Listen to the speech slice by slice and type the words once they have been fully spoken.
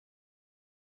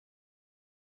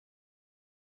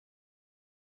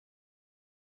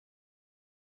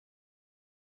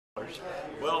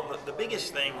Well, the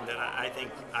biggest thing that I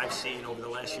think I've seen over the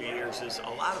last few years is a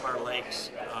lot of our lakes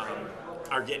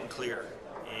are getting clear.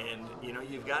 And,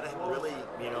 you've got to really,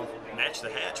 match the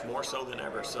hatch more so than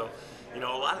ever. So, a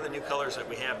lot of the new colors that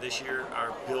we have this year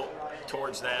are built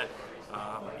towards that.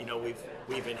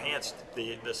 We've enhanced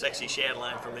the sexy shad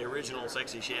line from the original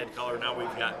sexy shad color. Now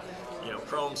we've got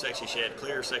chrome sexy shad,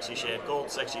 clear sexy shad,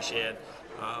 gold sexy shad,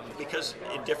 because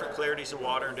in different clarities of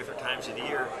water and different times of the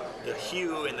year, the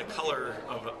hue and the color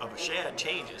of a shad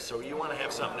changes. So you want to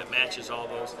have something that matches all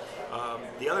those.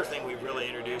 The other thing we've really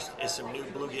introduced is some new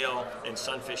bluegill and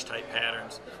sunfish type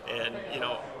patterns, and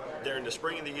during the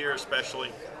spring of the year especially,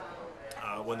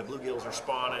 when the bluegills are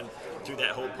spawning through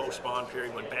that whole post-spawn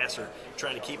period when bass are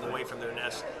trying to keep them away from their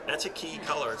nests, that's a key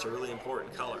color. It's a really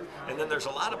important color. And then there's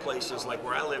a lot of places like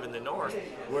where I live in the north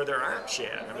where there aren't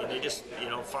shad. I mean, they just,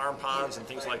 farm ponds and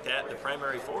things like that. The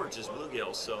primary forage is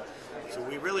bluegills. So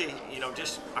we really,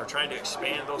 just are trying to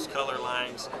expand those color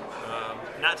lines.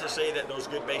 Not to say that those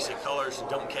good basic colors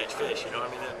don't catch fish.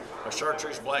 A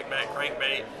chartreuse blackback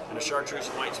crankbait and a chartreuse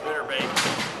white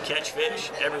spinnerbait catch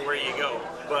fish everywhere you go.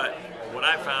 But what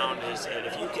I found is that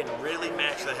if you can really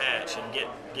match the hatch and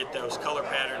get those color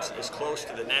patterns as close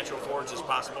to the natural forage as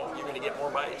possible, you're going to get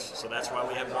more bites. So that's why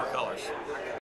we have more colors.